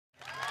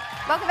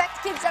Welcome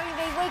back to Kids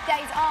WB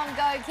Weekdays on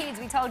Go Kids.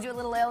 We told you a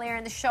little earlier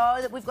in the show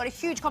that we've got a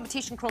huge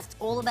competition called It's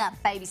All About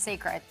Baby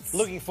Secrets.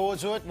 Looking forward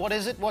to it. What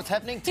is it? What's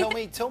happening? Tell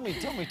me.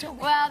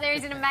 Well, there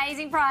is an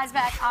amazing prize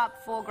pack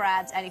up for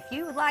grabs, and if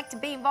you would like to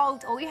be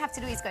involved, all you have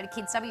to do is go to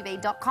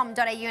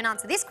kidswb.com.au and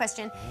answer this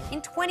question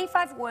in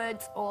 25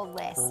 words or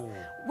less. Ooh.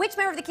 Which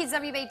member of the Kids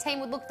WB team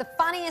would look the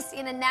funniest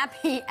in a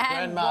nappy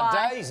and Grandma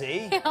why?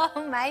 Daisy?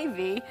 Oh,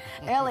 maybe.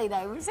 Ellie,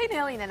 though. We've seen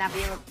Ellie in a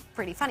nappy. It looked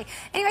pretty funny.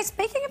 Anyway,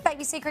 speaking of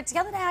baby secrets, the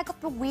other day I got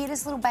the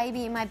weirdest little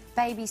baby in my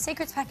baby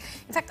secrets pack.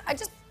 In fact, I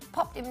just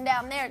popped him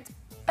down there. It's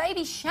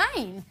baby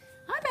Shane.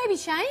 Hi, baby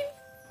Shane.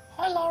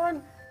 Hi,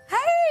 Lauren.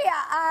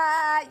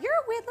 Hey, you're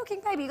a weird-looking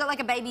baby. You got like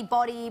a baby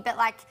body, but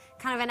like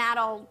kind of an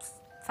adult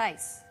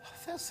face. It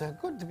feels so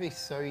good to be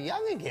so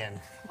young again.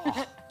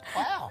 Oh,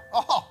 wow.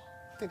 Oh,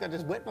 I think I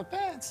just wet my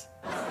pants.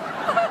 Well,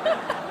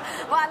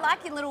 I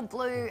like your little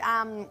blue,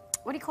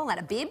 what do you call that,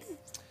 a bib?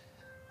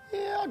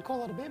 Yeah, I'd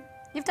call it a bib.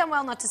 You've done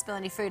well not to spill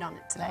any food on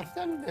it today. I've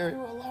done very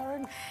well,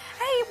 Lauren.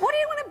 Hey, what do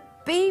you want to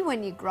be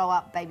when you grow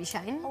up, baby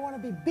Shane? I want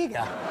to be bigger.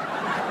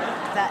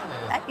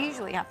 That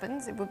usually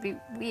happens. It would be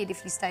weird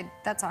if you stayed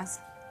that size.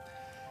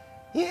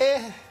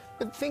 Yeah,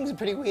 but things are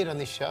pretty weird on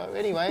this show.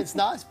 Anyway, it's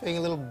nice being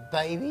a little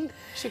baby. You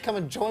should come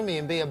and join me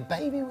and be a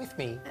baby with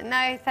me.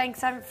 No,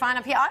 thanks. I'm fine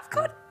up here. I've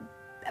got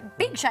a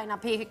big Shane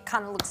up here who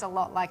kind of looks a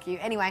lot like you.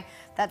 Anyway,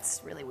 that's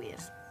really weird.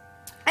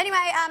 Anyway,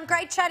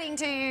 great chatting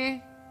to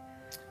you.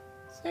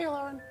 See you,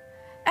 Lauren.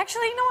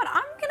 Actually, you know what?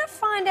 I'm going to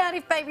find out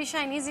if baby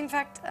Shane is, in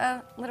fact,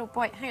 a little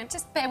boy. Hang on,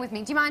 just bear with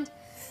me. Do you mind?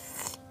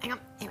 Hang on.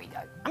 Here we go.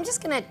 I'm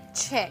just going to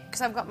check,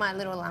 because I've got my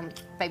little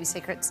baby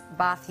secrets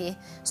bath here.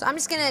 So I'm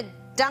just going to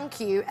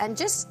dunk you and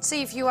just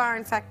see if you are,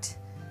 in fact,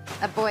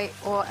 a boy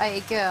or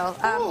a girl.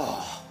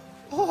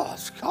 Oh,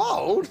 it's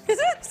cold. Is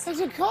it? It's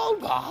a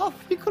cold bath.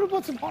 You could have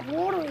put some hot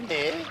water in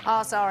there.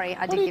 Oh, sorry.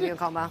 I did give you a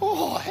cold bath.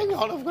 Oh, hang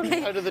on. I've got to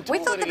go to the toilet.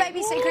 We thought the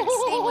baby secrets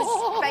thing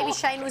was... Baby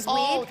Shane was weird.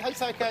 Oh,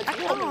 that's OK. It's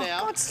warmer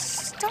now. Oh, God,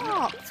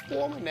 stop. It's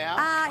warmer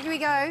now. Here we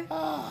go.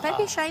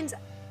 Baby Shane's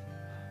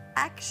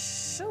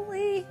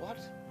actually... What?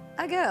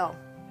 A girl.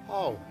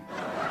 Oh.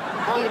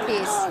 It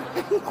appears.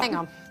 No. Hang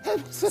on.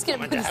 Just going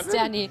to put this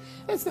down here.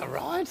 That's not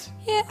right.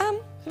 Yeah,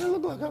 It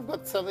look like I've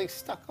got something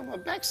stuck on my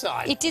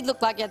backside. It did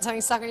look like you had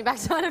something stuck on your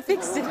backside. I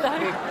fixed it,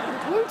 though.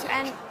 Blue tack.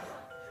 And...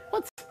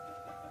 What?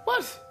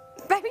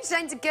 Baby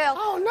Shane's a girl.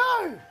 Oh,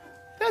 no.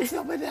 That's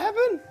not meant to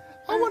happen.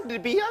 I wanted to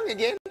be young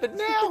again, but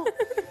now...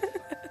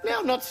 now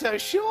I'm not so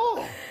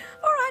sure.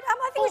 All right,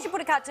 I think we should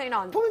put a cartoon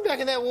on. Put me back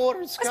in that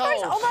water. It's cold. I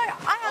suppose, although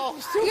I have... Oh,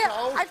 still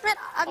cold. I've met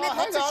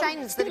lots of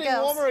Shanes that are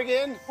girls. Warmer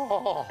again.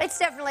 Oh. It's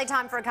definitely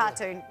time for a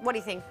cartoon. What do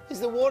you think? Is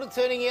the water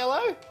turning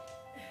yellow?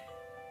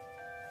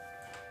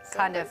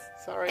 Kind of.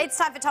 Sorry. It's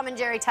time for Tom and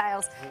Jerry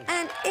Tales,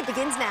 and it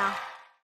begins now.